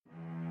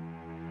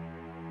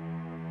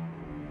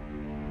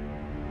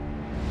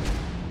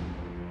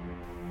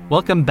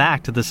Welcome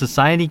back to the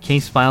Society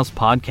Case Files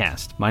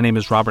podcast. My name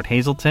is Robert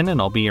Hazelton, and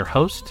I'll be your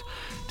host.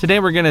 Today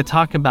we're going to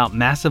talk about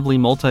massively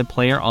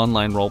multiplayer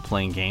online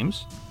role-playing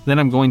games. Then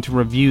I'm going to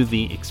review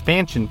the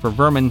expansion for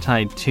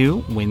Vermintide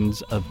 2,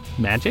 Winds of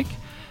Magic.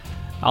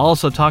 I'll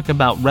also talk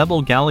about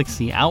Rebel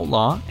Galaxy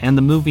Outlaw and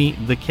the movie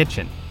The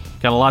Kitchen.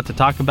 Got a lot to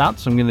talk about,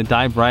 so I'm going to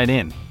dive right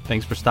in.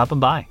 Thanks for stopping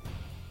by.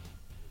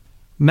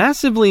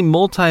 Massively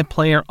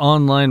multiplayer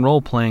online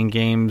role-playing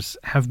games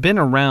have been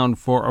around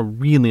for a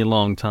really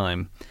long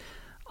time.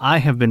 I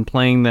have been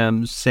playing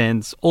them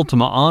since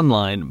Ultima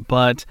Online,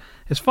 but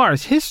as far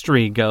as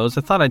history goes,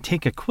 I thought I'd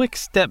take a quick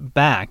step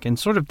back and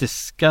sort of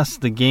discuss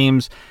the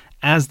games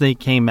as they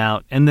came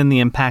out and then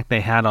the impact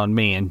they had on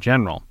me in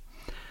general.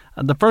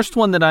 The first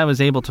one that I was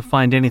able to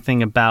find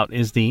anything about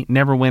is the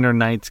Neverwinter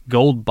Nights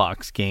Gold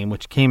Box game,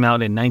 which came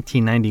out in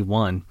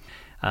 1991.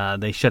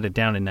 They shut it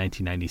down in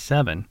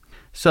 1997.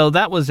 So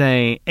that was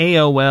a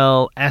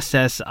AOL,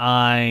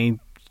 SSI,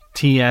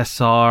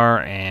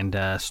 TSR, and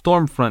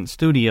Stormfront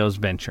Studios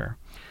venture.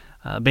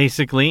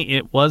 Basically,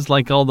 it was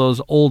like all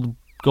those old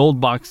gold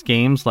box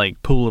games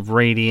like Pool of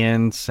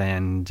Radiance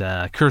and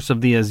Curse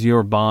of the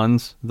Azure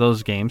Bonds,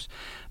 those games,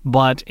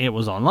 but it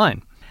was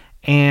online.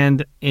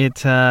 And it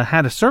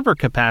had a server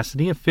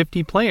capacity of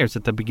 50 players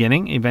at the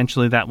beginning.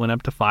 Eventually, that went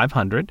up to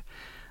 500.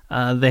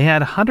 They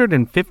had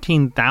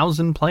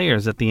 115,000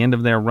 players at the end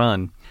of their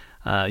run.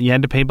 You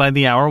had to pay by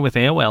the hour with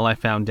AOL, I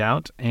found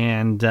out,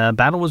 and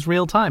battle was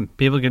real time.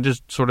 People could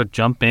just sort of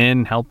jump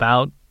in, help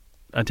out,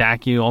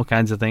 attack you, all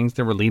kinds of things.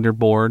 There were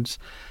leaderboards.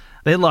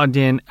 They logged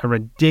in a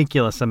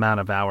ridiculous amount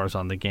of hours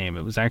on the game.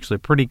 It was actually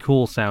pretty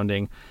cool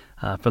sounding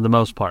for the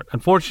most part.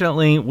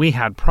 Unfortunately, we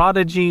had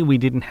Prodigy. We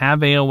didn't have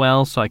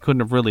AOL, so I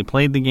couldn't have really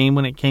played the game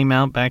when it came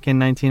out back in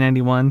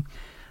 1991.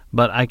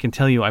 But I can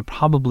tell you I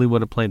probably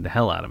would have played the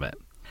hell out of it.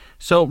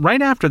 So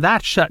right after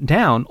that shut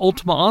down,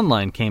 Ultima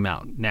Online came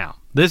out. Now,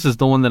 this is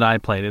the one that I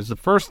played. It was the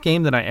first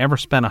game that I ever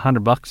spent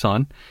 $100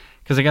 on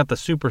because I got the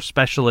super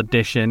special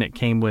edition. It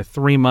came with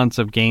 3 months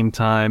of game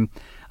time,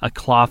 a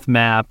cloth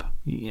map,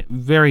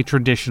 very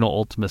traditional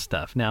Ultima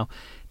stuff. Now,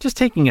 just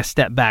taking a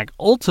step back,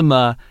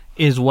 Ultima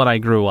is what I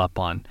grew up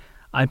on.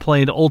 I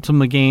played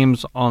Ultima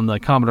games on the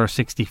Commodore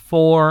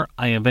 64.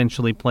 I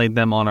eventually played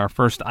them on our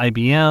first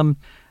IBM.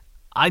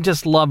 I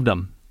just loved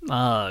them.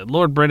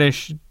 Lord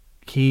British,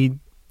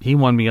 he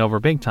won me over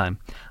big time.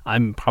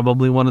 I'm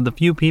probably one of the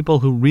few people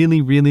who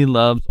really, really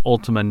loves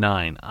Ultima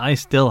 9. I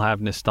still have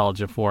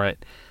nostalgia for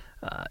it,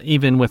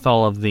 even with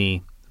all of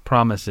the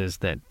promises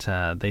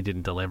that they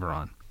didn't deliver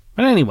on.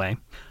 But anyway,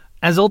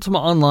 as Ultima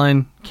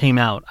Online came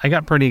out, I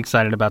got pretty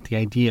excited about the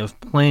idea of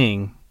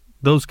playing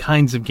those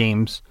kinds of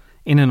games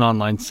in an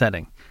online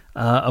setting.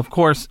 Of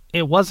course,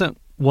 it wasn't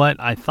what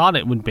I thought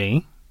it would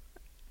be,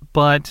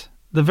 but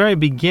the very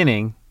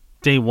beginning,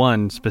 day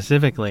one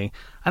specifically,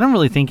 I don't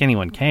really think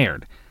anyone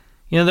cared.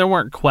 You know, there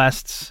weren't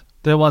quests.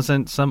 There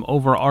wasn't some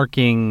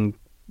overarching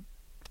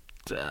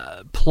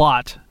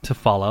plot to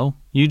follow.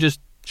 You just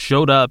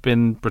showed up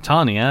in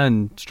Britannia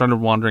and started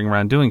wandering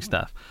around doing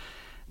stuff.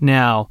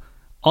 Now,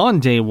 on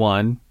day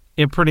one,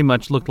 it pretty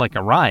much looked like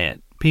a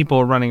riot. People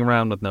were running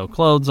around with no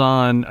clothes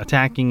on,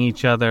 attacking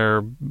each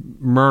other,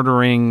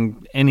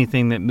 murdering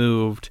anything that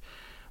moved,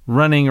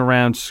 running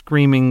around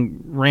screaming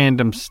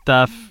random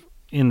stuff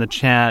in the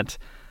chat,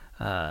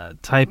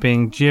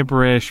 typing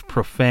gibberish,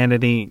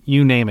 profanity,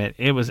 you name it.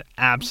 It was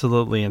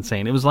absolutely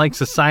insane. It was like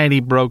society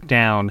broke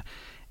down,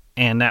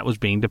 and that was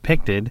being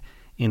depicted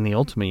in the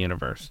Ultima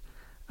universe.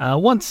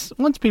 Once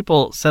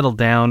people settled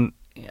down,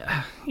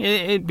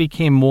 it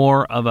became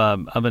more of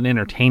an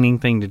entertaining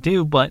thing to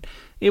do, but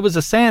it was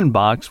a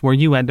sandbox where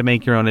you had to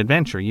make your own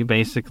adventure. You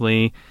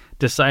basically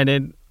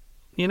decided,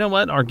 you know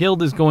what, our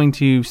guild is going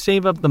to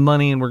save up the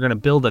money, and we're going to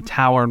build a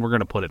tower, and we're going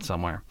to put it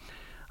somewhere.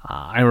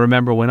 I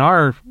remember when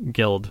our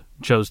guild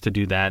chose to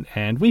do that,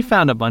 and we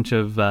found a bunch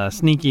of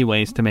sneaky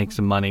ways to make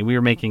some money. We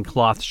were making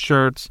cloth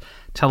shirts,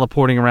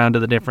 teleporting around to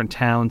the different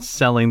towns,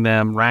 selling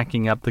them,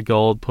 racking up the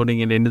gold, putting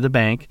it into the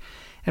bank.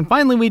 And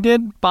finally, we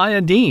did buy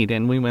a deed,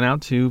 and we went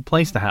out to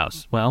place the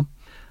house. Well,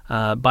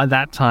 by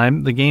that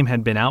time, the game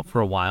had been out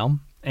for a while,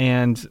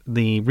 and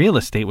the real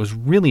estate was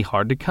really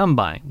hard to come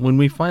by. When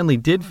we finally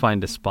did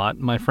find a spot,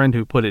 my friend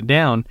who put it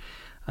down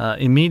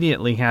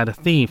immediately had a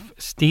thief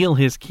steal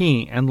his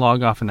key and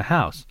log off in the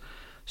house.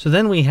 So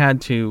then we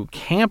had to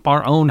camp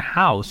our own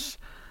house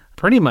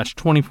pretty much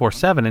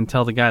 24/7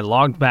 until the guy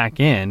logged back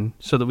in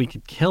so that we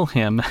could kill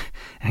him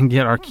and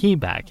get our key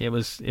back. It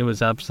was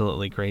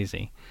absolutely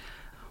crazy.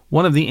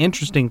 One of the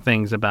interesting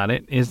things about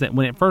it is that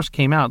when it first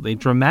came out, they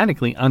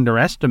dramatically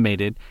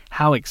underestimated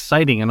how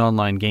exciting an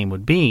online game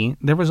would be.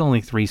 There was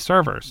only 3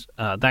 servers.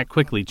 That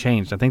quickly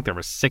changed. I think there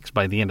were 6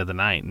 by the end of the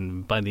night,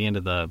 and by the end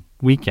of the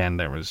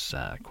weekend, there was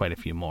quite a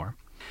few more.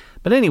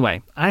 But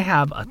anyway, I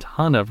have a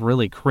ton of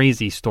really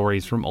crazy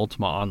stories from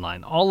Ultima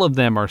Online. All of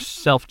them are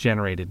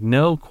self-generated,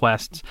 no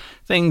quests.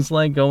 Things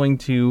like going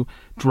to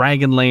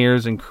dragon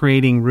lairs and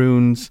creating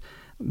runes.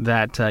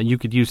 that you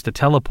could use to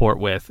teleport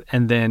with,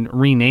 and then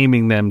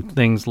renaming them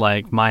things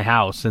like My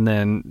House, and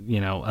then,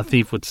 a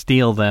thief would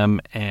steal them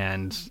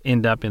and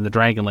end up in the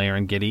Dragon Lair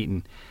and get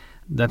eaten.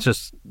 That's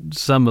just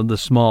some of the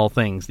small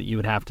things that you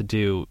would have to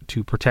do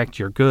to protect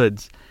your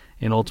goods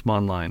in Ultima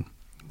Online.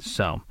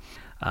 So,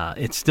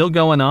 it's still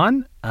going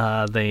on.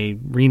 They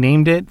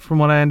renamed it, from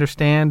what I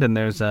understand, and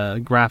there's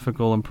a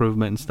graphical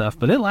improvement and stuff,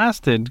 but it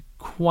lasted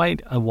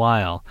quite a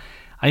while.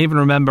 I even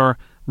remember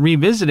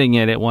revisiting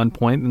it at one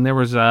point, and there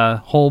was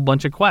a whole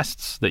bunch of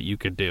quests that you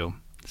could do.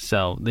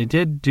 So they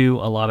did do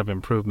a lot of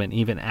improvement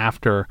even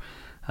after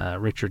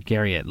Richard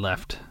Garriott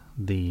left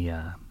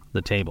the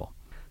table.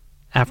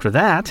 After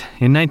that,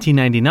 in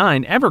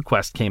 1999,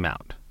 EverQuest came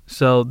out.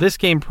 So this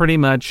game pretty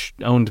much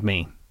owned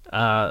me.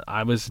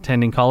 I was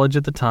attending college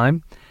at the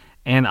time,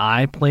 and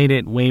I played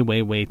it way,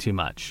 way, way too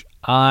much.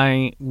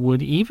 I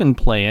would even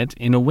play it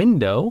in a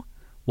window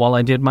while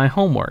I did my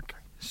homework.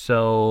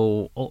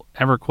 So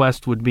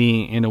EverQuest would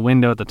be in a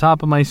window at the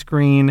top of my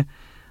screen,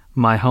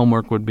 my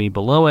homework would be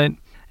below it,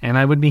 and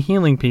I would be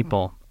healing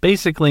people.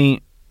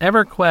 Basically,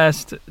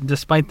 EverQuest,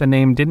 despite the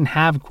name, didn't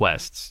have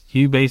quests.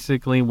 You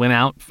basically went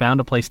out, found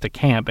a place to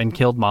camp, and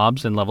killed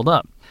mobs and leveled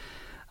up.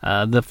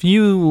 The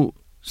few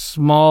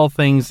small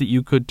things that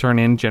you could turn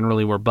in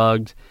generally were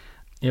bugged.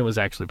 It was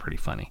actually pretty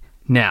funny.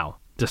 Now,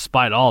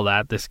 despite all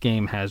that, this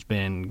game has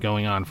been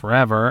going on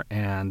forever,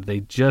 and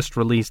they just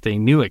released a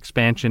new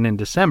expansion in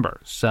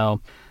December.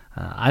 So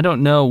I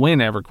don't know when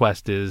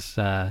EverQuest is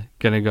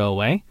going to go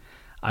away.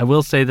 I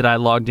will say that I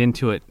logged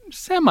into it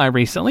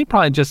semi-recently,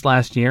 probably just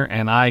last year,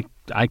 and I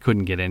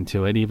couldn't get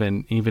into it,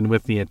 even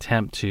with the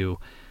attempt to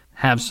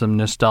have some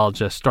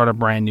nostalgia, start a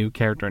brand new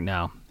character.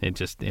 No,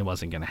 it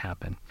wasn't going to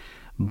happen.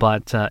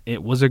 But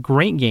it was a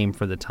great game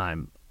for the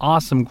time.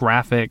 Awesome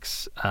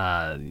graphics.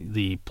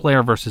 The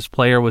player versus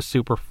player was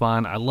super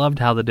fun. I loved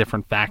how the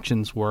different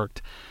factions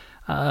worked.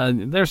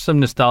 There's some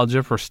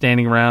nostalgia for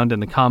standing around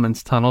in the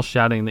Commons tunnel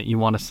shouting that you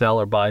want to sell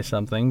or buy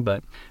something,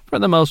 but for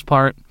the most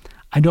part,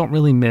 I don't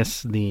really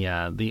miss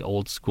the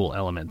old school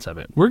elements of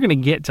it. We're going to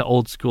get to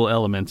old school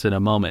elements in a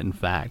moment, in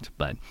fact,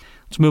 but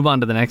let's move on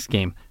to the next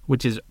game,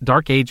 which is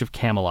Dark Age of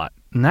Camelot,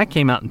 and that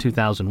came out in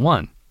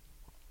 2001.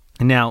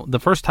 And now, the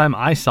first time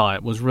I saw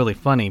it was really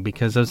funny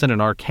because I was at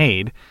an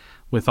arcade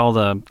with all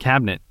the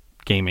cabinet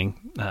gaming,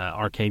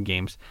 arcade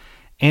games.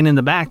 And in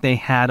the back, they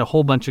had a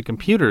whole bunch of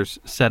computers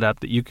set up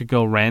that you could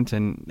go rent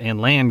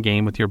and LAN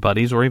game with your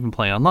buddies or even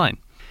play online.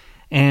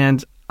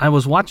 And I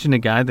was watching a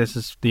guy, this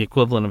is the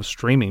equivalent of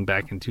streaming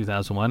back in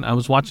 2001, I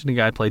was watching a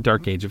guy play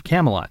Dark Age of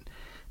Camelot.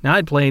 Now,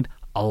 I'd played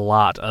a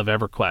lot of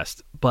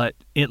EverQuest, but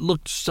it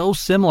looked so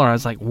similar. I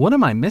was like, what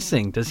am I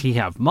missing? Does he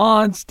have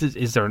mods?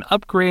 Is there an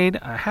upgrade?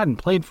 I hadn't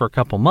played for a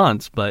couple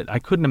months, but I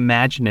couldn't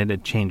imagine it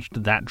had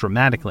changed that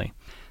dramatically.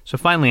 So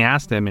finally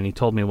asked him, and he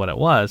told me what it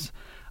was.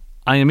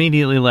 I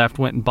immediately left,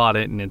 went and bought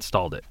it, and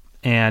installed it.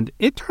 And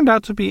it turned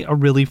out to be a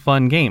really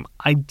fun game.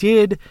 I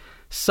did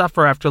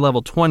suffer after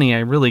level 20. I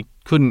really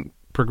couldn't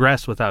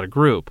progress without a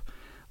group.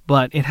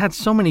 But it had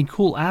so many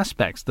cool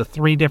aspects. The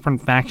 3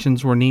 different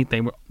factions were neat.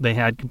 They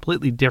had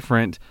completely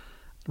different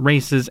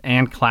races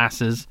and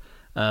classes.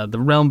 The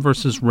realm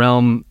versus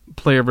realm,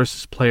 player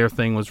versus player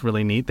thing was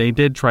really neat. They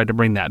did try to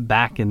bring that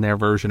back in their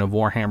version of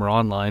Warhammer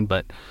Online,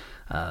 but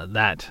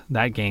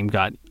that game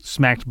got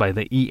smacked by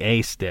the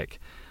EA stick.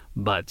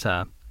 But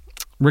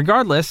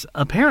regardless,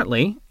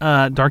 apparently,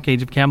 Dark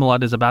Age of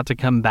Camelot is about to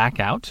come back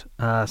out.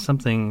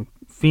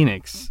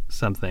 Phoenix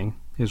something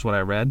is what I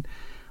read,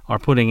 are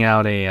putting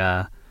out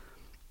a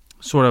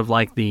sort of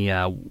like the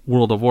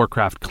World of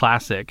Warcraft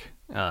Classic.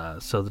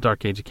 So the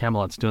Dark Age of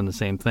Camelot's doing the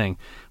same thing,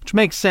 which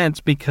makes sense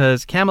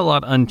because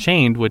Camelot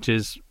Unchained, which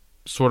is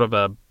sort of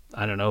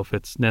I don't know if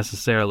it's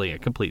necessarily a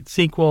complete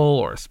sequel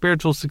or a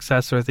spiritual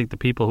successor. I think the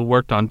people who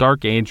worked on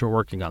Dark Age are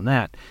working on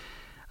that.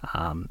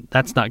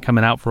 That's not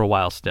coming out for a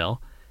while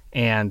still,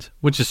 and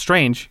which is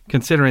strange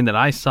considering that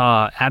I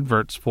saw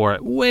adverts for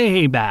it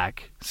way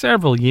back,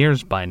 several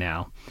years by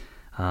now,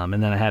 and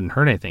then I hadn't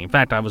heard anything. In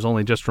fact, I was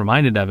only just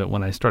reminded of it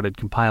when I started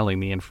compiling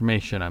the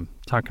information I'm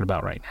talking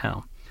about right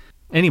now.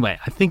 Anyway,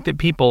 I think that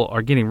people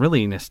are getting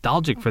really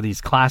nostalgic for these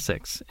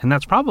classics, and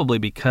that's probably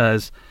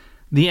because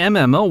the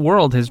MMO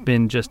world has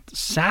been just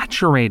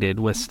saturated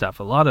with stuff.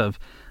 A lot of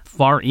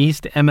Far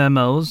East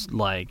MMOs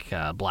like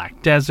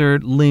Black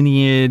Desert,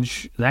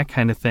 Lineage, that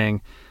kind of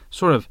thing,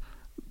 sort of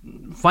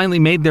finally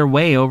made their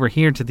way over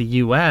here to the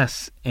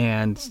US,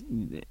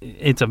 and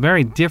it's a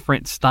very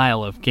different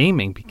style of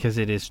gaming because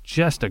it is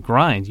just a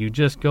grind. You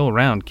just go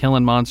around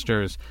killing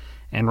monsters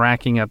and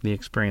racking up the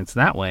experience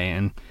that way,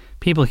 and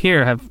people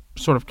here have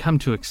sort of come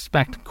to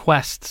expect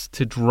quests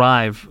to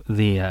drive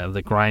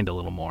the grind a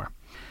little more.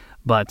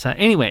 But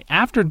anyway,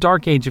 after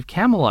Dark Age of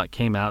Camelot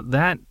came out,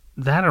 that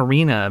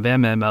arena of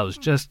MMOs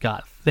just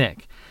got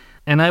thick.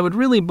 And I would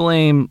really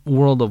blame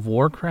World of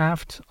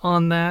Warcraft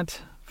on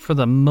that for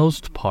the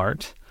most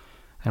part.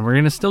 And we're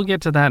going to still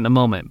get to that in a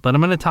moment. But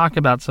I'm going to talk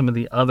about some of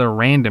the other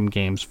random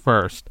games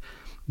first.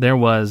 There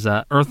was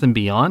Earth and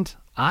Beyond.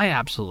 I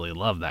absolutely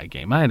love that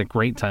game. I had a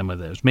great time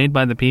with it. It was made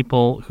by the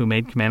people who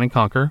made Command &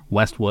 Conquer,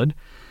 Westwood.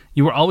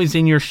 You were always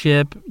in your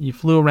ship. You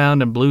flew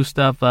around and blew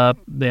stuff up.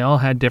 They all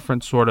had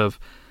different sort of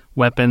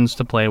weapons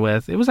to play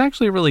with. It was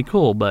actually really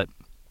cool, but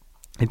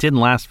it didn't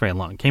last very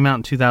long. It came out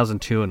in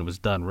 2002 and it was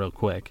done real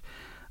quick.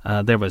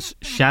 There was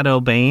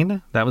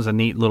Shadowbane. That was a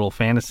neat little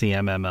fantasy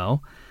MMO.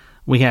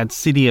 We had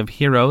City of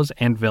Heroes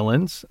and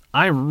Villains.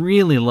 I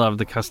really loved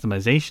the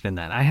customization in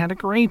that. I had a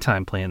great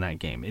time playing that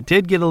game. It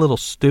did get a little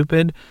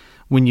stupid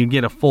when you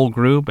get a full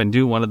group and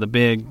do one of the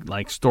big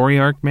story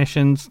arc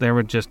missions. There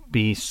would just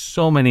be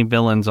so many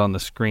villains on the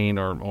screen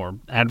or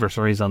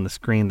adversaries on the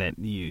screen that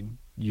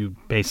you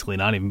basically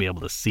not even be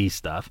able to see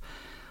stuff.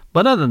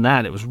 But other than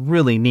that, it was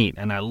really neat,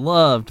 and I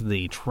loved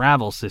the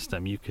travel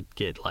system. You could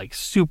get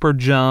super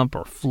jump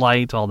or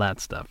flight, all that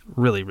stuff.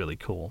 Really, really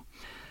cool.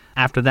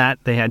 After that,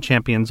 they had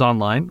Champions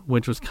Online,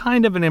 which was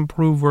kind of an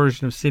improved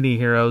version of City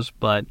Heroes,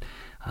 but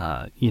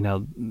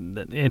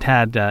it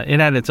had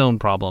its own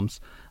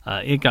problems.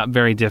 It got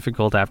very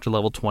difficult after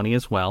level 20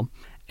 as well.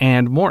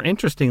 And more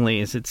interestingly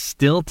is it's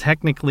still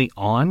technically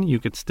on. You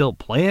could still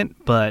play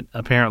it, but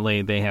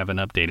apparently they haven't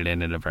updated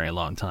it in a very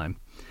long time.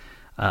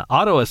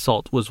 Auto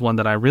Assault was one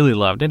that I really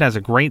loved. It has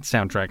a great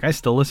soundtrack. I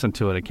still listen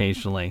to it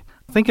occasionally.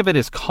 Think of it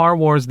as Car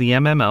Wars the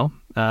MMO.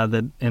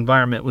 The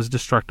environment was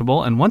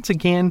destructible, and once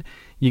again,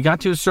 you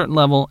got to a certain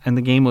level, and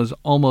the game was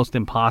almost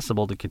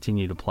impossible to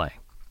continue to play.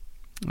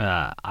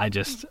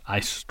 I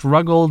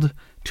struggled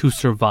to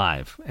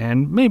survive,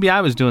 and maybe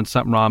I was doing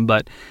something wrong,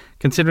 but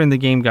considering the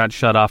game got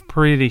shut off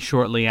pretty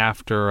shortly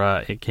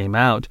after it came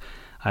out,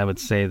 I would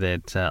say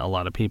that a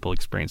lot of people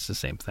experienced the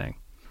same thing.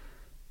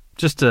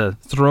 Just to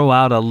throw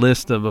out a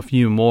list of a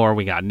few more,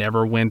 we got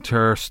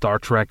Neverwinter, Star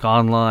Trek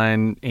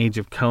Online, Age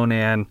of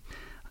Conan.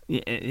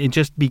 It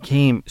just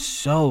became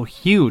so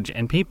huge,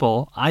 and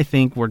people, I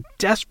think, were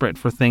desperate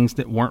for things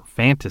that weren't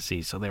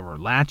fantasy, so they were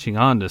latching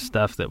on to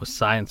stuff that was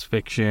science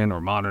fiction or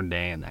modern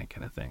day and that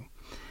kind of thing.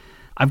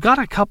 I've got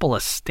a couple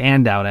of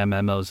standout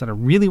MMOs that I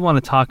really want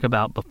to talk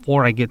about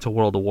before I get to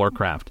World of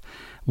Warcraft.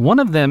 One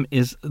of them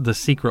is The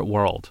Secret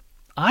World.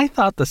 I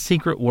thought The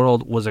Secret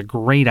World was a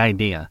great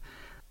idea.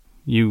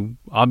 You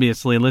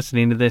obviously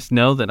listening to this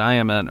know that I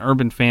am an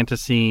urban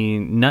fantasy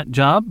nut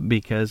job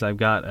because I've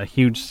got a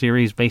huge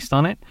series based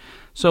on it.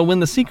 So when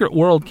The Secret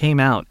World came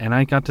out and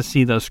I got to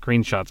see those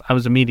screenshots, I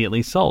was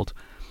immediately sold.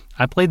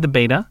 I played the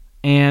beta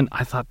and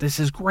I thought, this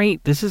is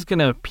great. This is going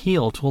to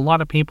appeal to a lot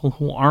of people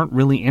who aren't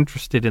really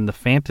interested in the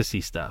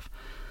fantasy stuff.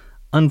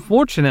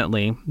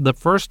 Unfortunately, the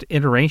first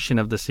iteration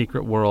of The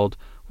Secret World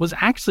was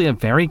actually a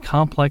very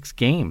complex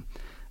game.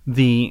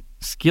 The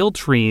skill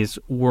trees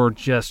were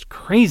just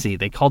crazy.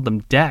 They called them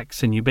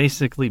decks, and you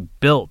basically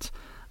built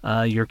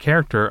your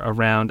character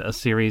around a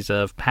series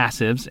of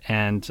passives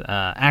and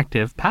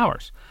active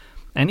powers.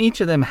 And each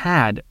of them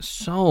had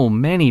so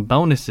many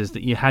bonuses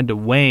that you had to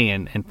weigh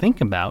and think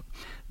about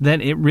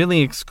that it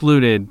really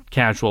excluded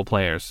casual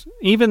players.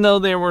 Even though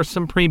there were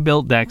some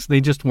pre-built decks,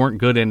 they just weren't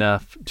good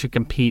enough to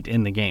compete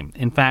in the game.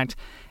 In fact,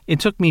 it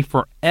took me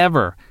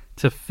forever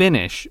to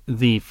finish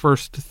the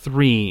first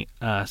three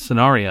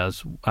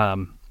scenarios,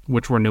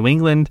 which were New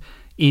England,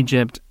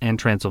 Egypt, and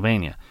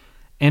Transylvania.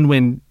 And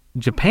when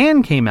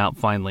Japan came out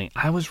finally,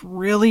 I was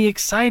really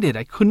excited.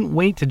 I couldn't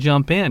wait to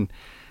jump in.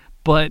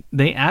 But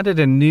they added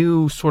a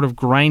new sort of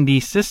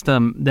grindy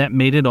system that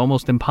made it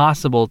almost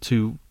impossible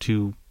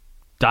to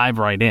dive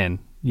right in.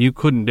 You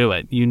couldn't do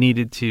it. You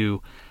needed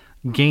to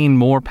gain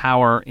more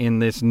power in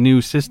this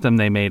new system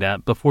they made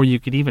up before you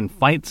could even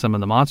fight some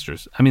of the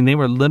monsters. I mean, they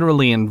were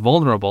literally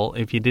invulnerable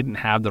if you didn't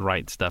have the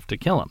right stuff to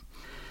kill them.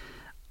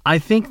 I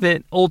think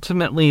that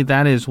ultimately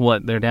that is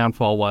what their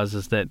downfall was,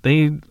 is that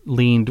they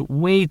leaned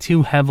way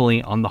too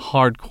heavily on the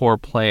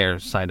hardcore player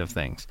side of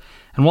things.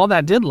 And while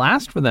that did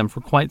last for them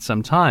for quite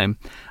some time,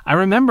 I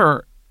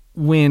remember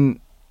when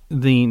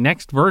the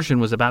next version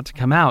was about to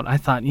come out, I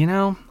thought,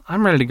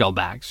 I'm ready to go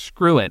back.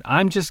 Screw it.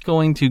 I'm just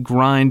going to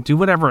grind, do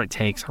whatever it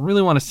takes. I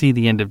really want to see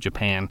the end of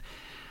Japan.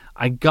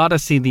 I got to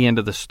see the end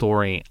of the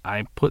story.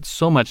 I put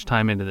so much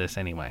time into this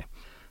anyway.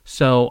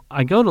 So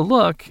I go to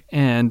look,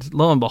 and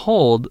lo and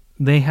behold,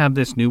 they have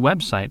this new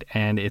website,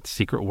 and it's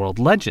Secret World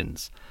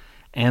Legends.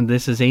 And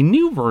this is a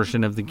new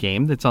version of the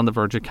game that's on the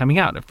verge of coming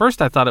out. At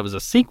first, I thought it was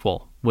a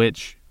sequel,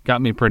 which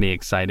got me pretty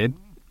excited.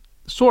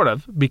 Sort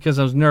of, because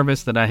I was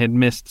nervous that I had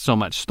missed so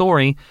much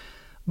story.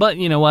 But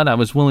you know what? I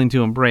was willing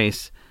to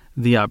embrace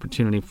the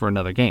opportunity for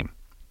another game.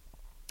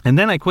 And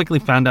then I quickly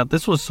found out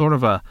this was sort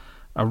of a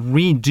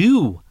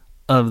redo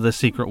of The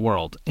Secret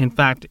World. In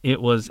fact,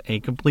 it was a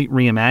complete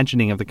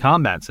reimagining of the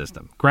combat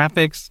system.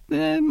 Graphics,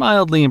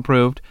 mildly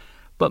improved,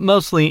 but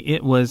mostly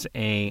it was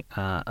a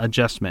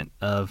adjustment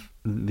of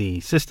the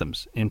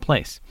systems in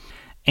place.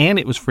 And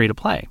it was free to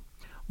play,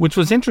 which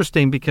was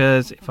interesting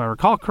because, if I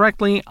recall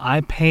correctly,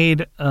 I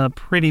paid a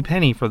pretty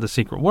penny for The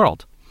Secret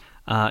World.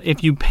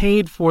 If you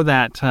paid for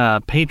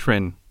that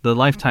patron, the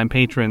lifetime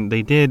patron,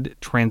 they did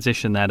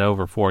transition that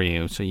over for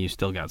you, so you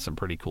still got some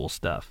pretty cool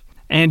stuff.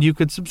 And you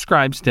could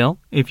subscribe still.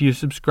 If you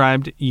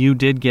subscribed, you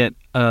did get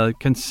a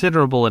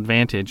considerable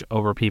advantage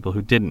over people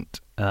who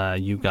didn't.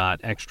 You got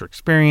extra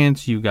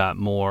experience, you got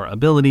more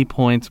ability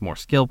points, more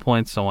skill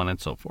points, so on and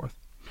so forth.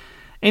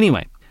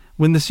 Anyway,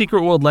 when the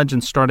Secret World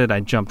Legends started, I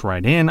jumped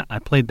right in. I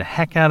played the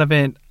heck out of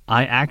it.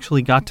 I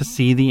actually got to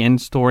see the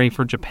end story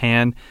for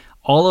Japan.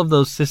 All of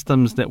those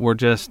systems that were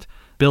just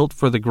built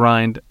for the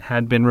grind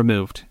had been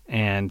removed.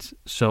 And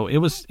so it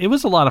was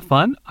a lot of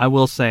fun. I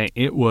will say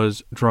it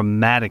was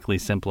dramatically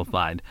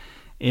simplified.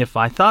 If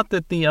I thought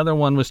that the other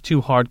one was too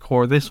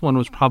hardcore, this one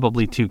was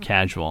probably too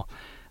casual.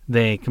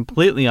 They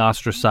completely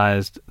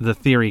ostracized the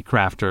theory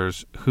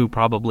crafters who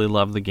probably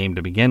loved the game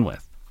to begin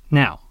with.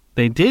 Now,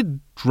 they did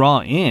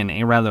draw in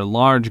a rather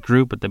large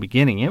group at the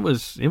beginning. It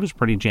was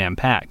pretty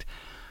jam-packed.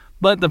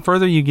 But the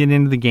further you get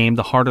into the game,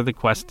 the harder the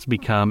quests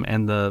become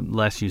and the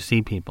less you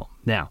see people.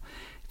 Now,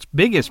 its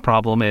biggest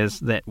problem is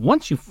that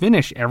once you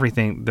finish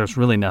everything, there's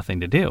really nothing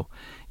to do.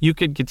 You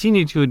could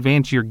continue to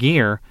advance your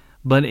gear,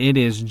 but it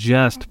is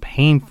just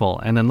painful.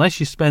 And unless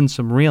you spend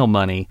some real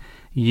money,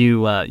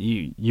 you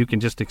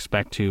can just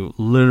expect to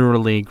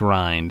literally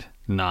grind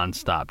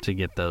nonstop to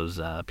get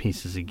those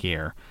pieces of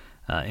gear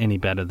any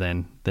better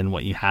than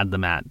what you had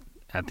them at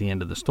the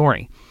end of the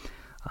story.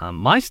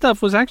 My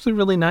stuff was actually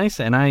really nice,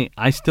 and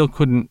I still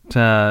couldn't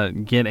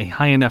get a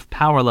high enough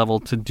power level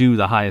to do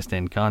the highest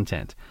end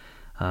content.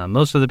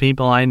 Most of the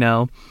people I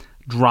know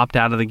dropped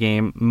out of the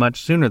game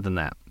much sooner than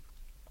that.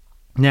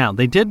 Now,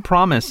 they did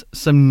promise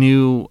some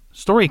new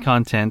story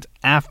content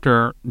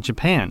after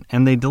Japan,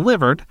 and they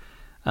delivered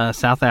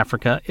South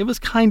Africa. It was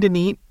kind of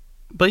neat,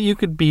 but you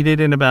could beat it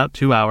in about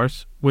 2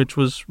 hours, which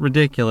was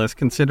ridiculous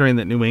considering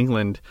that New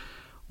England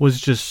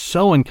was just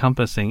so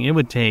encompassing. It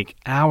would take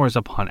hours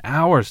upon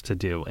hours to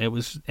do. It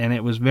was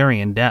very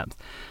in-depth.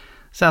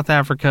 South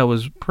Africa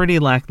was pretty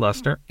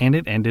lackluster, and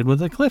it ended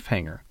with a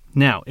cliffhanger.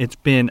 Now, it's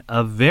been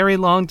a very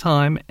long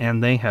time,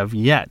 and they have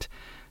yet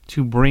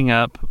to bring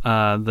up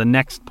the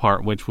next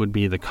part, which would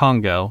be the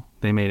Congo.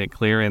 They made it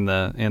clear in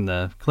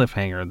the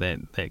cliffhanger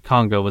that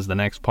Congo was the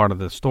next part of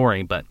the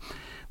story, but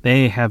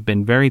they have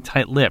been very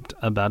tight-lipped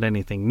about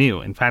anything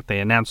new. In fact, they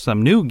announced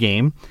some new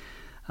game,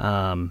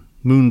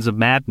 Moons of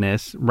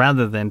Madness,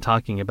 rather than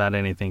talking about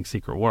anything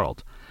Secret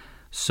World.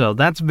 So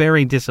that's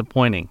very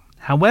disappointing.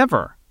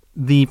 However,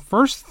 the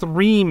first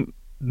 3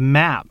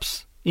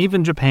 maps,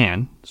 even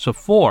Japan, so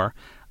 4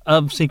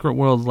 of Secret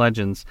World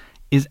Legends,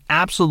 is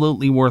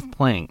absolutely worth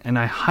playing, and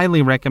I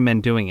highly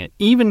recommend doing it.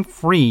 Even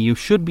free, you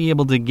should be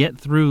able to get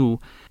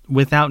through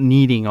without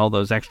needing all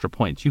those extra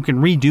points. You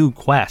can redo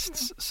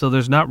quests, so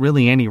there's not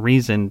really any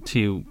reason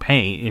to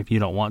pay if you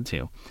don't want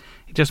to.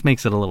 It just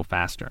makes it a little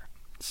faster.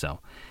 So,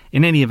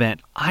 in any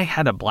event, I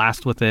had a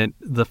blast with it.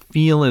 The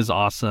feel is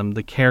awesome.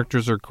 The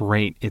characters are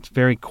great. It's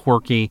very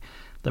quirky.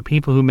 The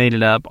people who made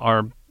it up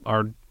are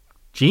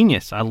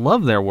genius. I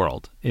love their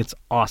world. It's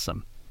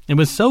awesome. It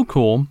was so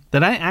cool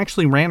that I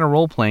actually ran a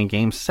role-playing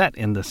game set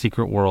in the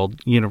Secret World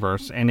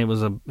universe, and it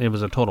was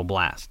a total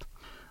blast.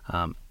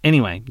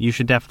 Anyway, you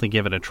should definitely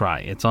give it a try.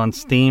 It's on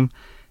Steam,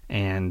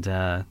 and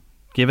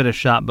give it a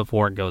shot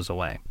before it goes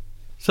away.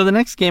 So the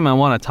next game I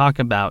want to talk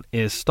about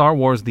is Star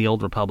Wars: The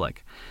Old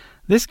Republic.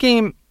 This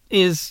game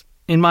is,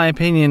 in my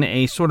opinion,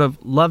 a sort of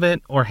love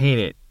it or hate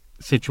it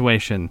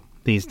situation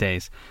these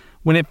days.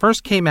 When it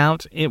first came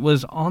out, it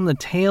was on the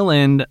tail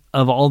end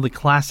of all the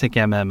classic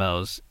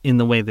MMOs in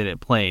the way that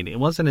it played. It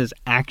wasn't as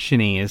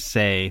actiony as,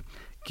 say,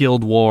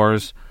 Guild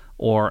Wars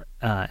or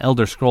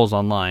Elder Scrolls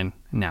Online.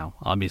 Now,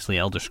 obviously,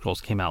 Elder Scrolls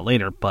came out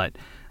later, but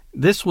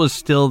this was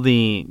still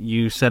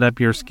you set up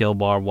your skill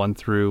bar 1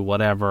 through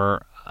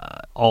whatever,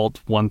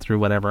 alt 1 through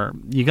whatever.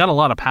 You got a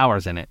lot of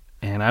powers in it,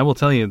 and I will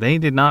tell you, they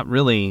did not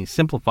really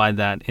simplify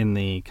that in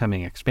the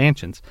coming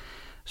expansions.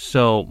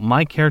 So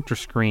my character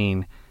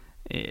screen,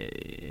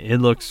 it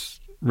looks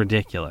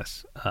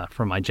ridiculous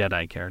for my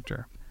Jedi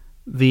character.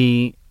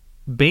 The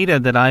beta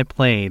that I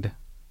played,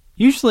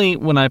 usually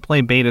when I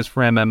play betas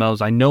for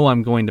MMOs, I know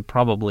I'm going to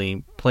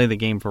probably play the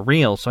game for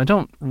real, so I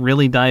don't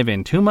really dive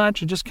in too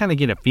much. I just kind of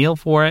get a feel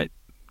for it,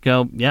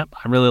 go, yep,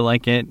 I really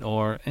like it,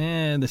 or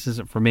this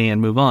isn't for me,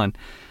 and move on.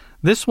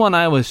 This one,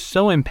 I was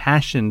so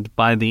impassioned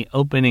by the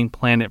opening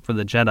planet for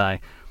the Jedi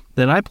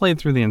that I played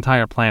through the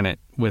entire planet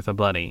with a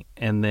buddy,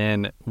 and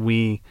then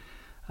we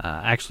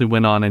actually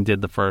went on and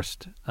did the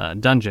first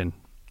dungeon,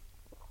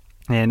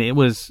 and it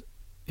was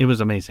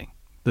amazing.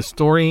 The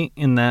story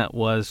in that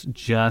was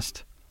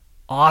just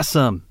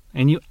awesome,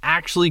 and you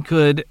actually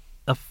could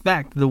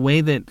affect the way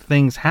that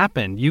things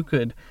happened.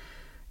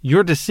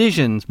 Your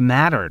decisions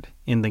mattered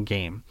in the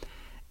game,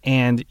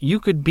 and you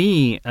could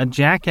be a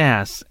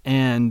jackass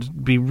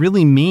and be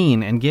really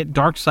mean and get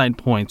dark side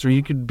points, or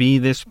you could be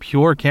this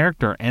pure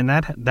character, and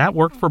that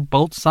worked for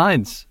both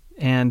sides.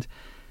 And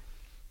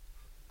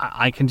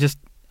I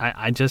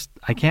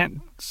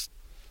can't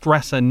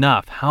stress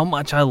enough how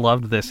much I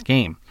loved this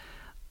game.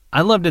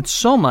 I loved it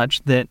so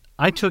much that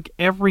I took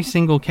every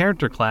single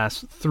character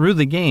class through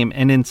the game,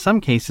 and in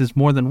some cases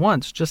more than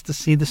once, just to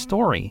see the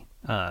story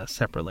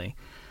separately.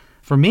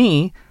 For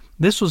me,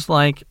 this was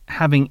like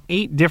having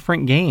 8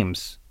 different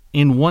games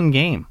in one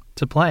game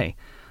to play,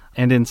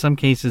 and in some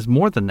cases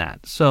more than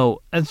that.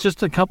 So, as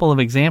just a couple of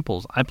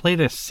examples, I played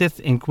a Sith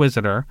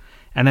Inquisitor,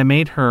 and I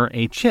made her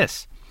a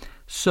Chiss.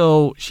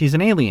 So, she's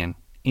an alien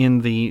in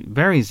the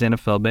very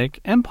xenophobic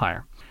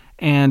Empire.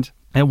 And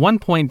at one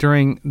point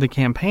during the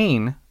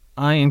campaign,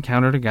 I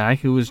encountered a guy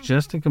who was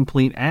just a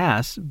complete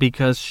ass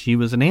because she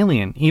was an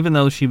alien, even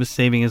though she was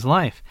saving his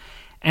life.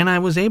 And I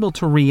was able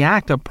to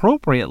react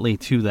appropriately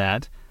to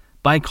that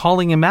by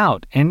calling him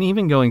out and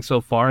even going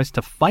so far as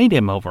to fight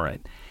him over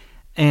it.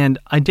 And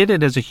I did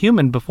it as a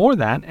human before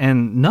that,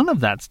 and none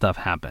of that stuff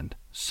happened.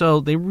 So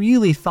they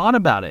really thought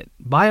about it.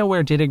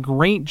 BioWare did a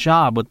great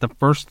job with the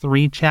first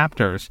 3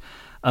 chapters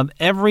of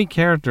every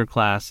character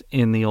class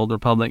in the Old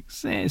Republic,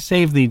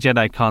 save the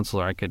Jedi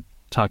Consular. I could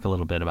talk a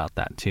little bit about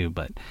that too,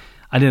 but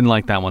I didn't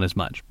like that one as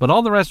much. But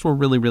all the rest were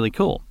really, really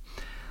cool.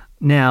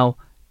 Now,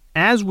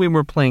 as we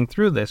were playing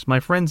through this, my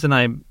friends and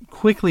I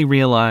quickly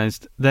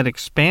realized that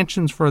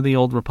expansions for the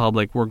Old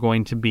Republic were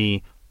going to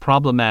be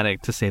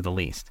problematic, to say the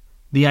least.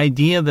 The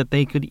idea that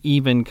they could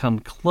even come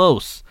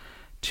close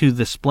to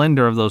the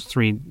splendor of those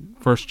 3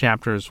 first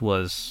chapters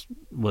was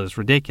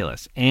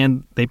ridiculous.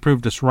 And they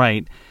proved us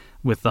right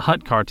with the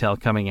Hutt Cartel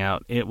coming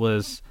out. It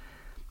was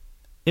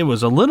a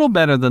little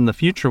better than the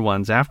future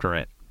ones after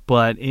it,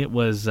 but it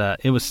was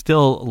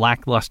still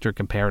lackluster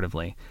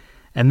comparatively.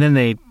 And then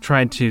they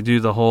tried to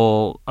do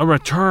a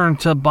return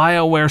to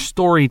BioWare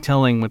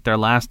storytelling with their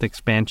last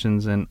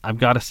expansions, and I've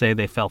got to say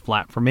they fell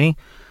flat for me.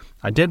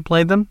 I did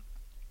play them.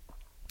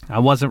 I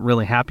wasn't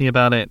really happy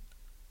about it.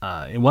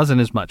 It wasn't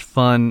as much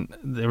fun.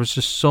 There was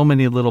just so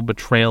many little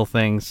betrayal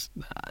things.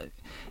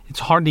 It's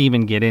hard to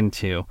even get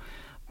into.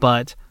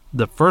 But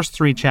the first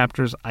 3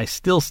 chapters I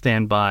still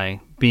stand by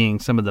being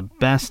some of the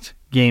best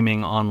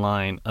gaming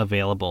online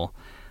available,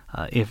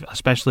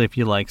 especially if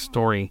you like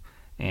story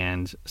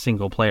and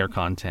single-player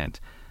content.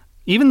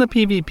 Even the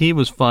PvP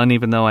was fun,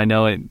 even though I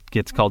know it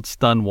gets called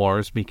Stun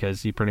Wars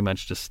because you pretty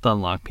much just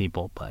stun-lock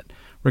people. But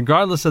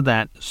regardless of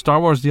that, Star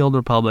Wars The Old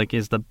Republic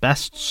is the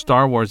best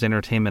Star Wars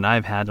entertainment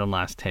I've had in the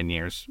last 10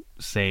 years,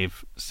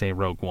 save, say,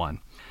 Rogue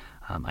One.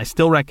 I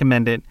still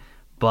recommend it,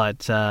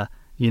 but,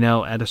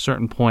 at a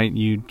certain point,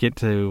 you get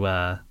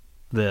to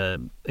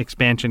the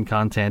expansion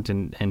content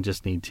and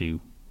just need to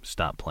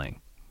stop playing.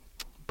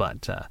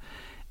 But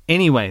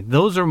anyway,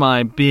 those are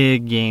my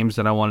big games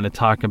that I wanted to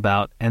talk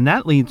about, and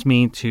that leads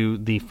me to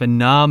the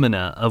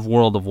phenomena of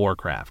World of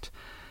Warcraft.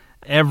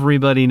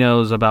 Everybody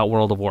knows about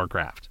World of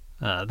Warcraft.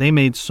 They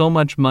made so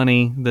much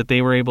money that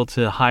they were able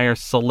to hire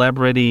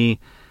celebrity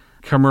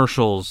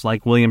commercials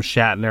like William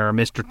Shatner,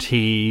 Mr.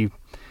 T,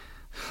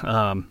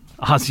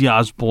 Ozzy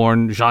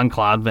Osbourne,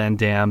 Jean-Claude Van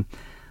Damme.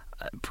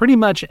 Pretty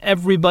much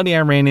everybody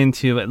I ran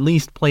into at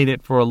least played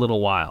it for a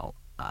little while.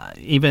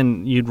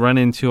 Even you'd run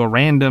into a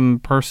random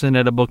person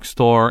at a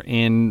bookstore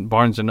in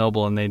Barnes &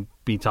 Noble and they'd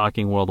be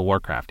talking World of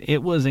Warcraft.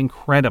 It was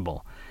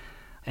incredible.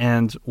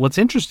 And what's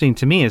interesting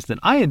to me is that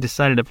I had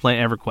decided to play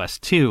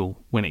EverQuest 2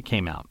 when it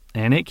came out.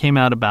 And it came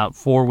out about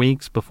 4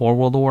 weeks before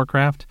World of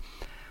Warcraft.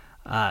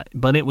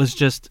 But it was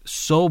just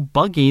so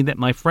buggy that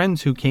my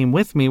friends who came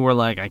with me were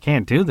like, I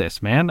can't do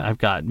this, man. I've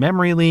got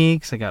memory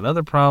leaks. I got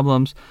other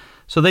problems.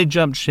 So they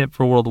jumped ship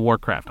for World of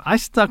Warcraft. I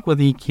stuck with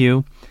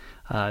EQ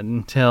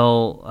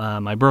until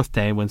my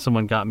birthday when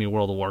someone got me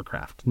World of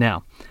Warcraft.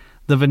 Now,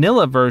 the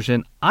vanilla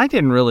version, I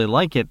didn't really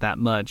like it that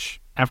much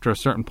after a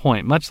certain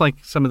point. Much like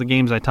some of the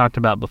games I talked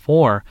about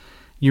before,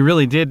 you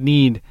really did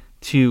need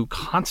to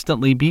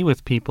constantly be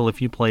with people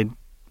if you played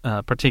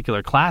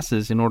particular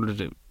classes in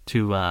order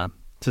to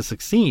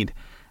succeed.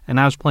 And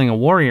I was playing a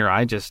warrior.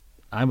 I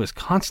was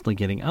constantly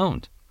getting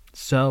owned.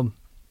 So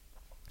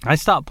I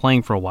stopped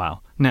playing for a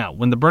while. Now,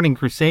 when the Burning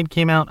Crusade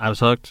came out, I was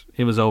hooked.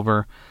 It was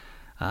over.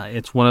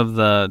 It's one of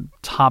the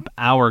top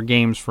hour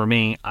games for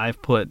me.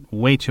 I've put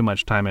way too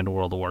much time into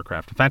World of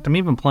Warcraft. In fact, I'm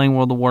even playing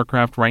World of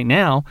Warcraft right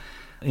now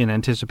in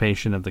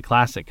anticipation of the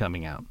Classic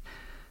coming out.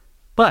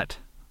 But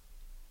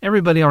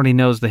everybody already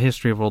knows the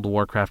history of World of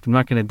Warcraft. I'm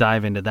not going to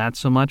dive into that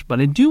so much, but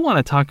I do want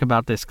to talk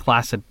about this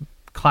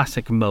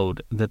classic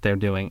mode that they're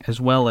doing, as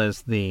well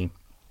as the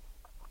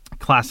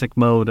classic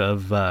mode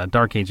of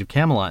Dark Age of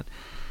Camelot.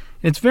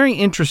 It's very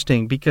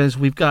interesting because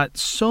we've got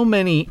so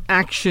many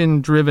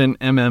action-driven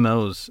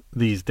MMOs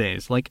these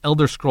days. Like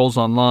Elder Scrolls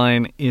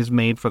Online is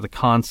made for the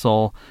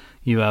console.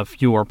 You have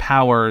fewer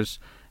powers.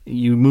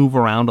 You move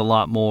around a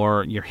lot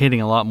more. You're hitting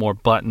a lot more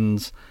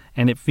buttons.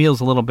 And it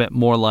feels a little bit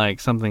more like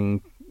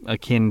something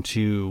akin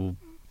to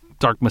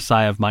Dark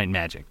Messiah of Might and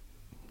Magic,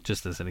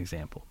 just as an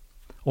example.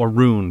 Or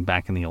Rune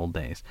back in the old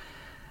days.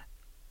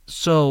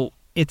 So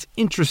it's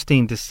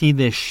interesting to see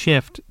this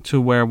shift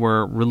to where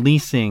we're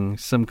releasing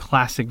some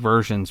classic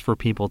versions for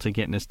people to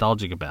get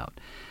nostalgic about.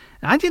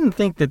 I didn't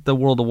think that the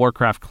World of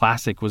Warcraft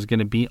Classic was going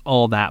to be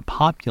all that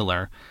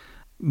popular.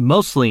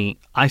 Mostly,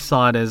 I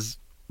saw it as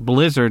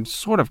Blizzard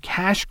sort of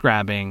cash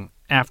grabbing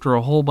after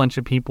a whole bunch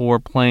of people were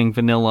playing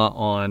vanilla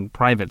on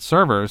private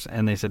servers,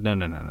 and they said, no,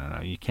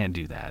 you can't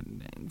do that.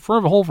 For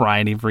a whole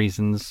variety of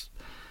reasons.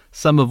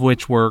 some of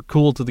which were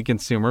cool to the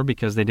consumer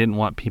because they didn't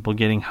want people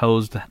getting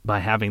hosed by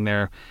having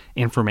their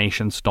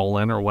information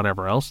stolen or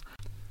whatever else,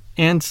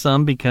 and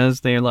some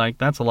because they're like,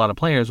 that's a lot of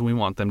players, we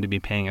want them to be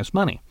paying us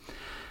money.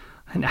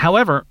 And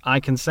however, I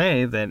can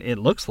say that it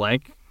looks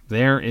like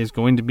there is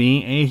going to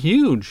be a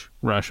huge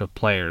rush of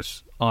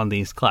players on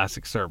these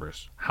classic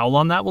servers. How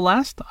long that will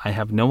last, I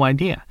have no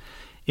idea.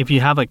 If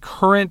you have a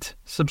current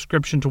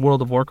subscription to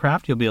World of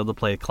Warcraft, you'll be able to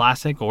play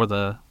Classic or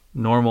the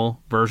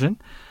normal version.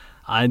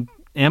 I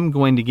am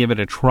going to give it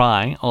a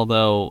try,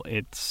 although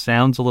it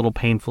sounds a little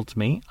painful to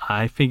me.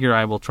 I figure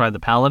I will try the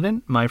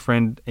Paladin. My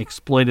friend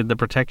exploited the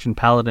Protection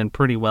Paladin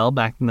pretty well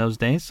back in those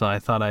days, so I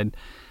thought I'd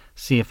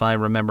see if I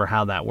remember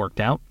how that worked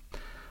out.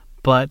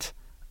 But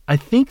I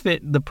think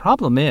that the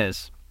problem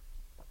is,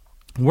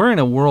 we're in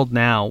a world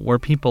now where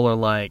people are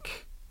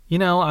like,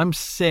 I'm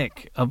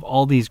sick of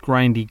all these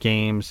grindy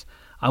games.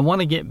 I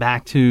want to get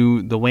back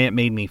to the way it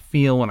made me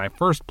feel when I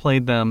first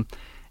played them.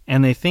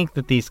 And they think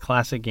that these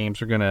classic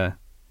games are going to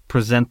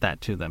present that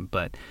to them.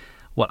 But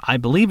what I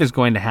believe is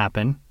going to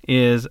happen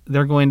is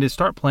they're going to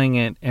start playing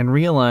it and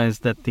realize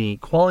that the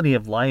quality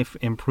of life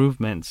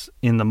improvements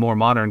in the more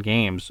modern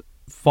games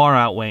far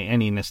outweigh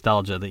any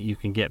nostalgia that you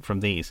can get from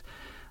these.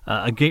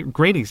 A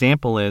great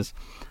example is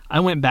I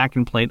went back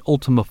and played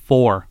Ultima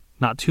 4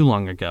 not too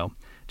long ago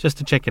just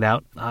to check it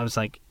out. I was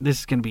like, this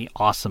is going to be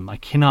awesome. I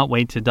cannot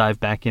wait to dive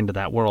back into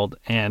that world.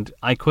 And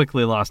I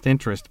quickly lost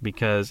interest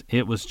because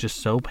it was just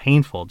so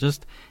painful.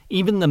 Just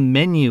even the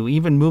menu,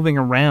 even moving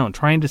around,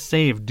 trying to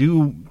save,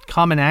 do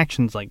common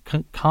actions like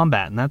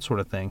combat and that sort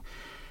of thing.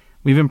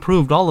 We've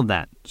improved all of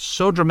that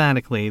so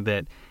dramatically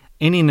that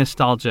any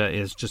nostalgia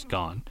is just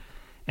gone.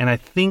 And I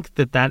think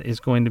that that is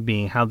going to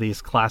be how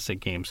these classic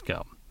games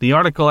go. The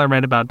article I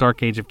read about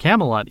Dark Age of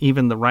Camelot,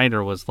 even the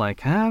writer was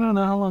like, I don't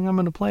know how long I'm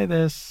going to play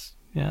this.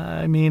 Yeah,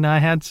 I mean, I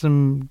had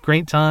some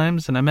great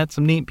times and I met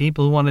some neat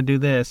people who want to do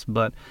this,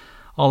 but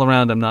all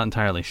around I'm not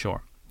entirely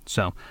sure.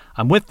 So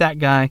I'm with that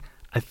guy.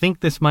 I think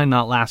this might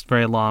not last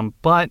very long,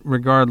 but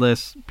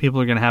regardless,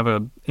 people are going to have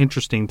an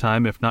interesting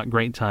time, if not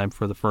great time,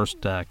 for the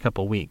first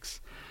couple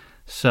weeks.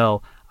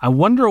 So I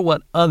wonder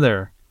what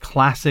other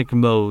classic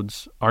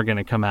modes are going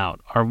to come out.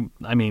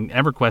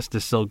 EverQuest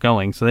is still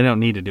going, so they don't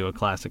need to do a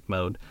classic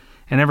mode.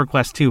 And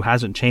EverQuest 2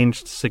 hasn't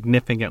changed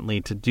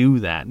significantly to do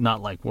that,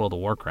 not like World of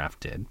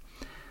Warcraft did.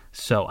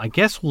 So I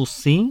guess we'll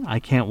see. I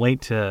can't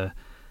wait to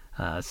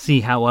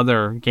see how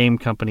other game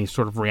companies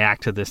sort of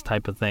react to this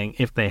type of thing.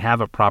 If they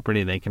have a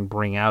property they can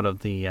bring out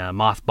of the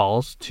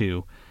mothballs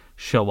to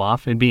show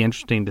off, it'd be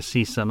interesting to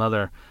see some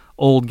other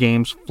old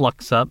games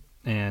flux up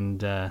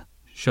and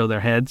show their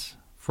heads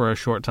for a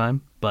short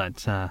time.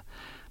 But I'm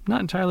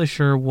not entirely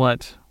sure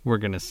what we're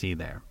going to see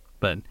there.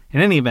 But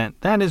in any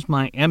event, that is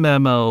my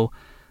MMO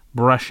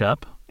brush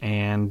up,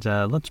 and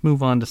let's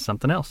move on to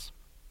something else.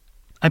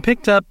 I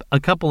picked up a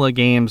couple of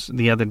games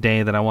the other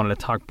day that I wanted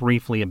to talk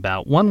briefly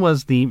about. One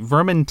was the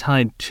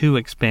Vermintide 2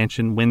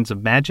 expansion, Winds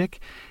of Magic,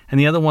 and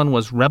the other one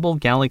was Rebel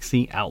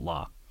Galaxy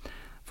Outlaw.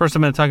 First,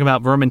 I'm going to talk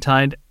about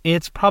Vermintide.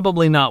 It's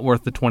probably not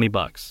worth the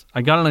 $20.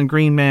 I got it on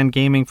Green Man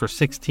Gaming for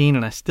 $16,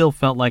 and I still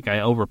felt like I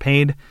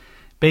overpaid.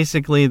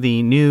 Basically,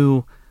 the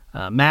new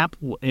map,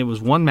 it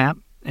was one map,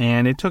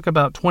 and it took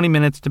about 20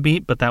 minutes to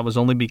beat, but that was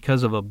only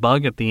because of a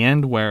bug at the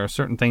end where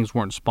certain things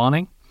weren't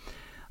spawning.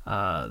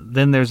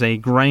 Then there's a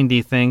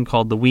grindy thing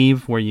called the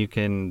Weave where you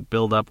can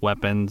build up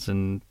weapons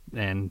and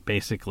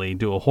basically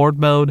do a horde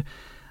mode.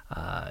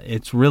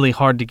 It's really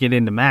hard to get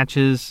into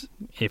matches.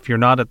 If you're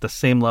not at the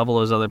same level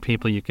as other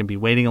people, you can be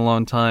waiting a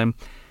long time.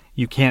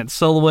 You can't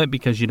solo it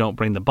because you don't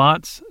bring the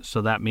bots,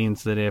 so that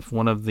means that if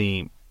one of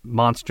the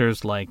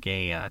monsters like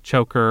a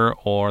choker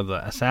or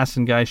the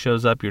assassin guy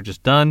shows up, you're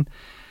just done.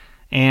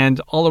 And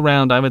all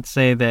around, I would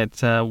say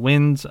that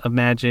Winds of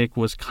Magic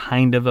was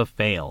kind of a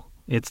fail.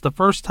 It's the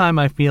first time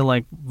I feel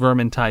like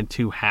Vermintide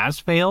 2 has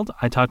failed.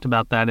 I talked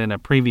about that in a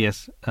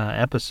previous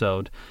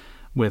episode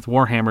with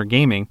Warhammer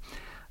Gaming.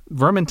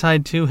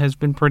 Vermintide 2 has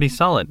been pretty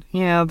solid.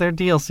 Yeah, their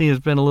DLC has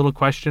been a little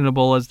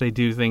questionable as they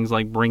do things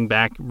like bring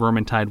back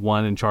Vermintide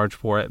 1 and charge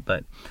for it,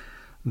 but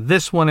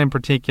this one in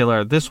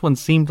particular, this one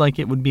seemed like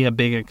it would be a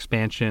big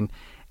expansion,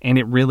 and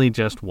it really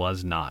just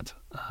was not.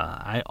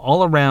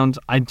 All around,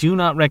 I do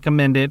not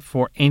recommend it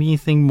for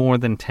anything more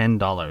than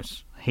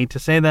 $10. I hate to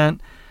say that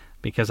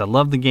because I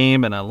love the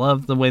game and I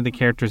love the way the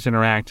characters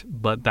interact,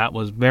 but that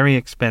was very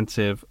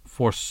expensive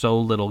for so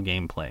little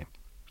gameplay.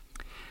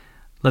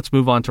 Let's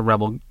move on to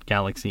Rebel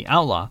Galaxy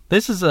Outlaw.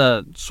 This is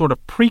a sort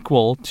of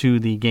prequel to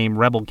the game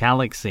Rebel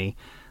Galaxy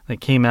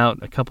that came out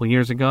a couple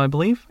years ago, I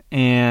believe,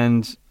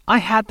 and I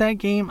had that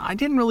game. I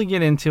didn't really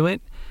get into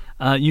it.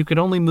 You could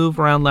only move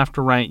around left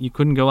or right. You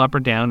couldn't go up or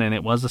down, and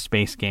it was a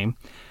space game.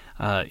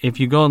 If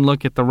you go and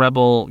look at the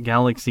Rebel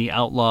Galaxy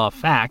Outlaw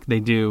fact,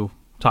 they do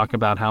talk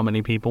about how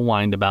many people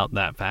whined about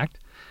that fact.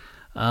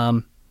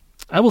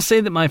 I will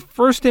say that my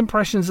first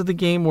impressions of the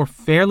game were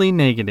fairly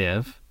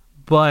negative,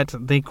 but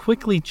they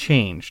quickly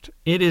changed.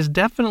 It is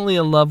definitely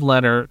a love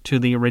letter to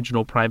the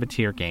original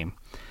Privateer game.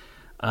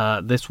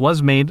 This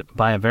was made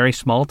by a very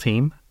small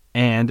team.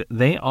 and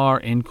they are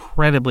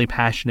incredibly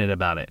passionate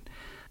about it.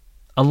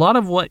 A lot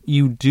of what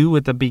you do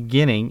at the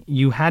beginning,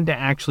 you had to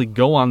actually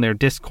go on their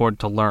Discord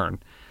to learn.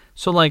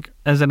 So like,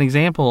 as an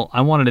example,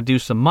 I wanted to do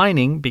some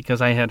mining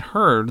because I had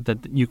heard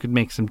that you could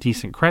make some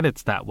decent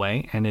credits that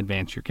way and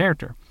advance your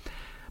character.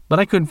 But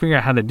I couldn't figure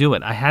out how to do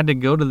it. I had to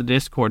go to the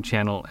Discord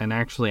channel and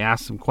actually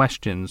ask some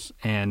questions,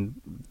 and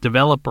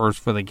developers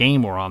for the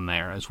game were on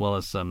there, as well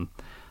as some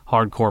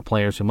hardcore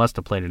players who must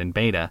have played it in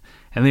beta,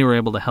 and they were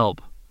able to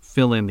help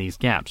fill in these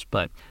gaps.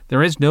 But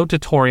there is no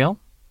tutorial.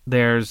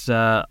 There's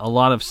a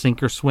lot of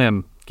sink or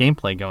swim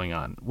gameplay going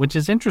on, which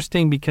is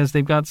interesting because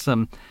they've got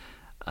some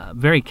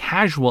very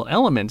casual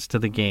elements to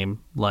the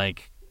game,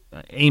 like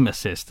aim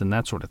assist and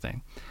that sort of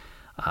thing.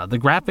 The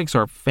graphics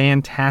are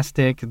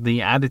fantastic.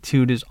 The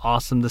attitude is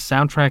awesome. The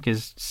soundtrack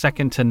is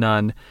second to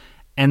none.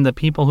 And the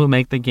people who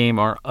make the game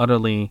are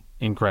utterly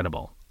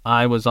incredible.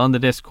 I was on the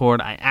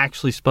Discord. I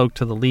actually spoke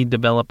to the lead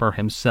developer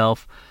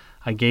himself.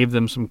 I gave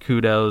them some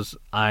kudos.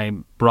 I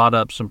brought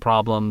up some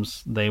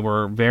problems. They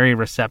were very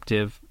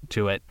receptive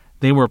to it.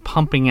 They were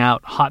pumping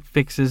out hot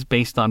fixes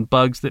based on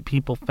bugs that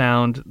people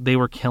found. They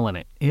were killing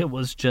it. It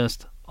was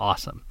just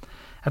awesome.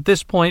 At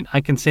this point,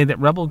 I can say that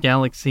Rebel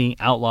Galaxy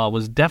Outlaw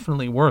was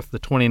definitely worth the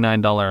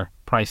 $29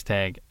 price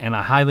tag, and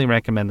I highly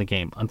recommend the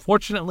game.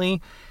 Unfortunately,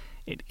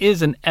 it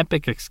is an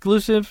Epic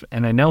exclusive,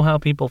 and I know how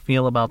people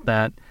feel about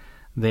that.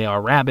 They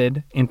are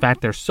rabid. In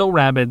fact, they're so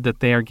rabid that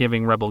they are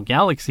giving Rebel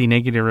Galaxy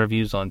negative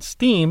reviews on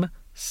Steam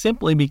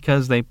simply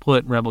because they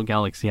put Rebel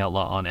Galaxy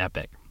Outlaw on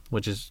Epic,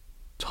 which is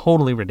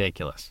totally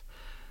ridiculous.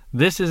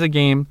 This is a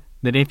game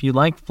that if you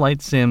like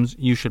flight sims,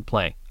 you should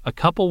play. A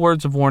couple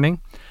words of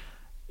warning.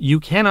 You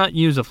cannot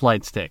use a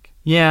flight stick.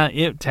 Yeah,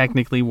 it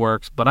technically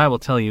works, but I will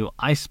tell you,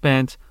 I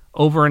spent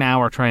over an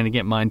hour trying to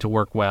get mine to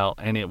work well,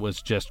 and it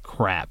was just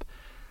crap.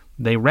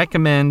 They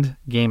recommend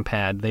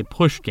gamepad. They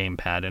push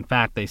gamepad. In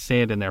fact, they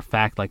say it in their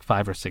fact like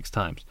 5 or 6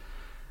 times.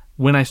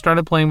 When I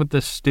started playing with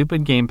this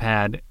stupid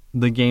gamepad,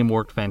 the game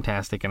worked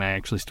fantastic, and I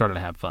actually started to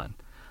have fun.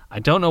 I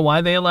don't know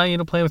why they allow you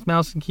to play with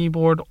mouse and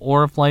keyboard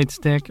or a flight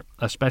stick,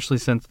 especially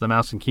since the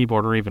mouse and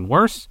keyboard are even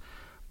worse.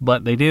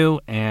 But they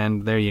do,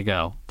 and there you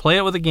go. Play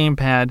it with a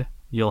gamepad,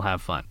 you'll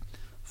have fun.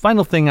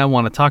 Final thing I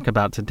want to talk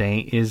about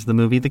today is the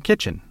movie The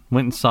Kitchen.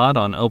 Went and saw it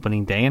on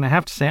opening day, and I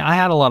have to say I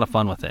had a lot of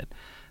fun with it.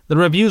 The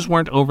reviews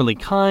weren't overly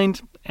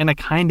kind, and I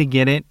kind of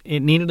get it.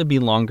 It needed to be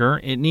longer.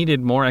 It needed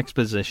more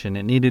exposition.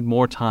 It needed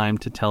more time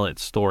to tell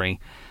its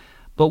story.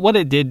 But what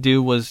it did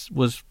do was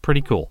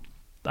pretty cool.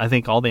 I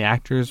think all the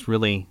actors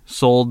really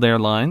sold their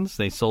lines.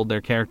 They sold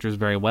their characters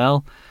very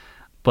well.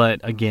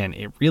 But again,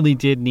 it really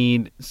did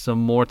need some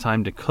more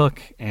time to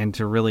cook and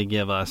to really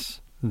give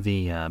us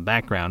the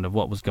background of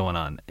what was going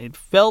on. It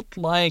felt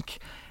like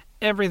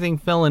everything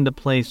fell into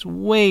place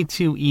way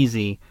too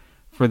easy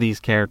for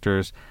these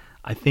characters.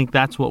 I think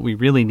that's what we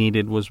really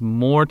needed, was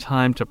more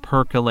time to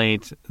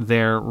percolate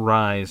their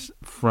rise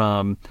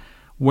from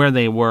where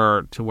they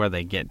were to where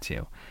they get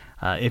to.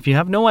 If you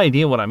have no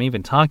idea what I'm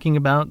even talking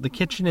about, The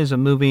Kitchen is a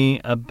movie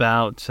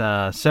about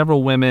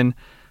several women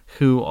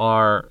who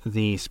are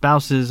the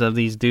spouses of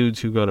these dudes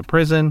who go to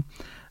prison.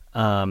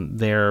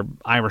 They're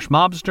Irish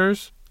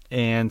mobsters,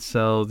 and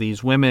so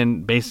these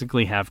women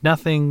basically have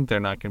nothing. They're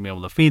not going to be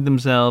able to feed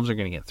themselves. They're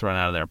going to get thrown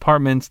out of their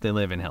apartments. They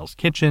live in Hell's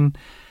Kitchen.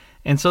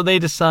 And so they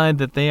decide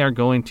that they are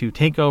going to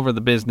take over the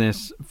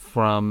business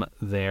from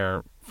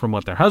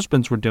what their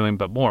husbands were doing,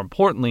 but more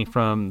importantly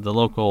from the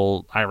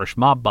local Irish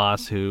mob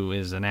boss, who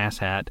is an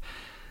asshat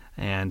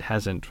and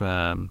hasn't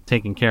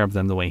taken care of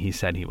them the way he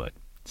said he would.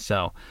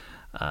 So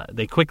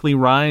they quickly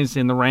rise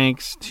in the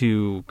ranks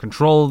to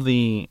control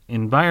the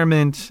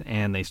environment,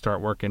 and they start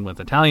working with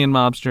Italian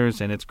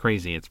mobsters, and it's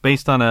crazy. It's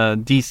based on a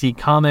DC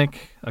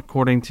comic,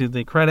 according to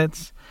the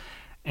credits,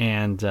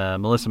 and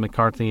Melissa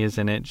McCarthy is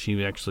in it.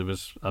 She actually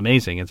was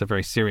amazing. It's a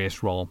very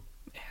serious role,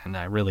 and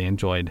I really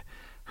enjoyed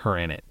her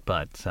in it.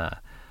 But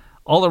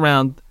all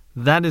around,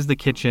 that is The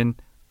Kitchen.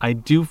 I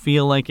do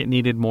feel like it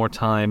needed more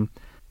time.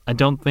 I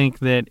don't think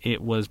that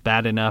it was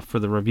bad enough for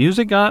the reviews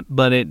it got,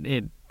 but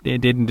it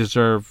didn't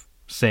deserve,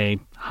 say,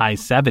 high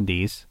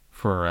 70s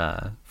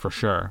for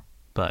sure.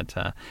 But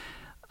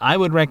I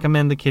would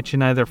recommend The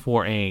Kitchen either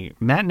for a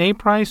matinee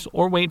price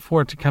or wait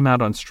for it to come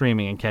out on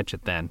streaming and catch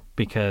it then,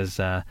 because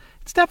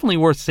it's definitely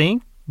worth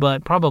seeing,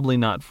 but probably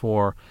not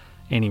for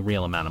any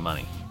real amount of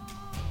money.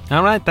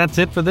 All right, that's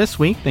it for this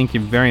week. Thank you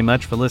very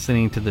much for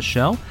listening to the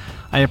show.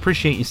 I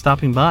appreciate you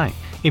stopping by.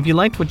 If you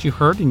liked what you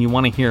heard and you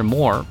want to hear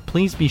more,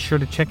 please be sure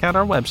to check out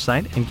our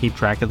website and keep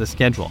track of the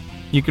schedule.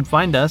 You can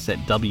find us at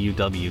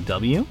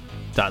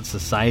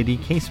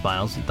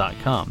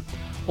www.societycasefiles.com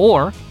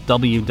or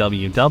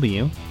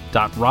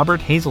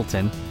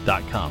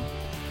www.roberthazelton.com.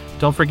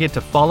 Don't forget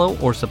to follow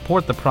or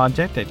support the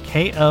project at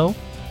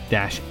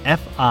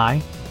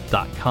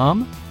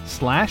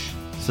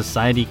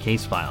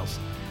ko-fi.com/societycasefiles.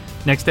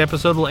 Next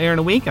episode will air in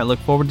a week. I look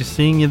forward to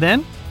seeing you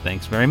then.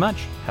 Thanks very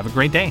much. Have a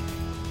great day.